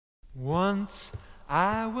Once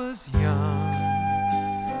I was young,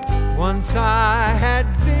 once I had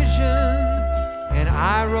vision, and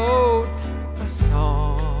I wrote a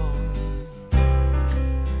song.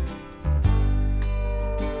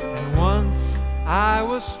 And once I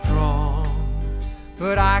was strong,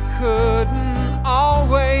 but I couldn't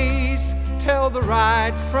always tell the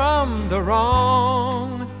right from the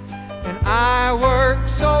wrong. And I worked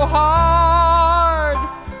so hard,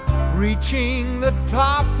 reaching the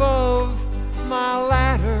top of my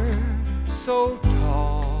ladder so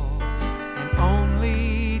tall, and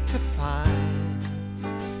only to find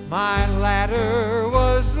my ladder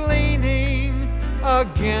was leaning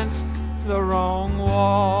against the wrong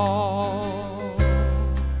wall.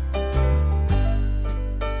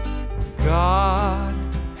 God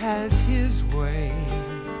has His way.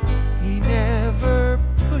 He never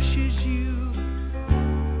pushes you.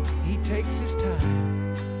 He takes His time.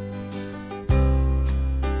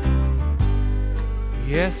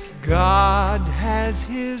 Yes, God has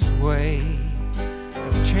His way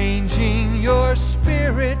of changing your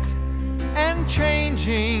spirit and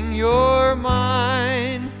changing your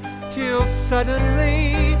mind, till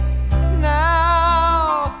suddenly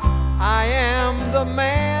now I am the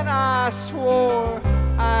man I swore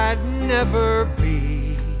I'd never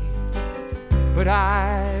be. But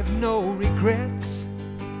I've no regrets,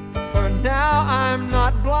 for now I'm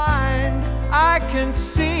not blind. I can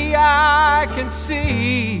see,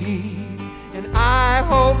 and I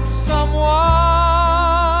hope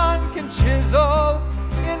someone can chisel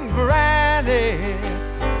in granite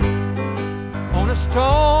on a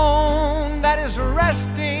stone that is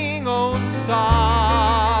resting on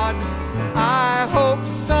sod. I hope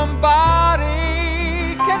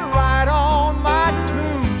somebody can write on my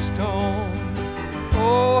tombstone,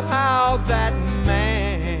 oh, how that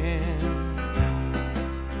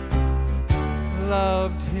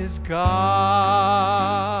loved his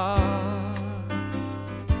God.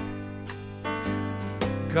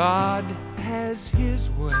 God has His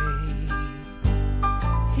way.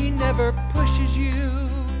 He never pushes you.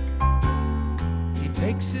 He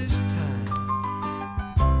takes His time.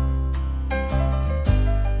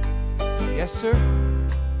 Yes, sir.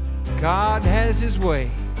 God has His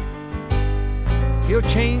way. He'll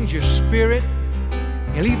change your spirit.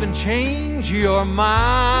 He'll even change your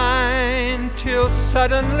mind, till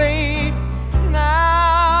suddenly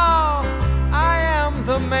now I am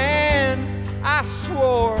the man I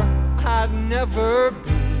swore I'd never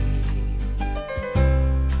be.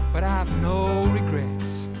 But I've no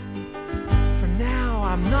regrets, for now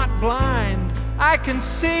I'm not blind. I can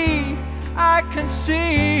see,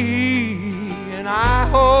 and I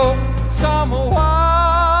hope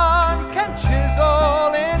someone can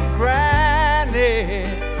chisel in granite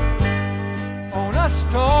on a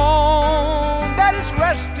stone that is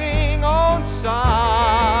resting on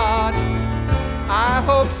sod. I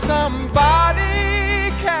hope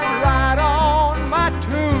somebody can write on my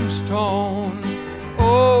tombstone,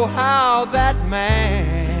 oh, how that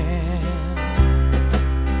man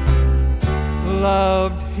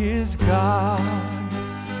loved his God.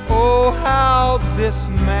 Oh, how this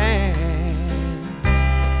man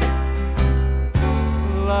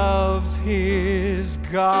loves his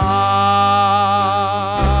God.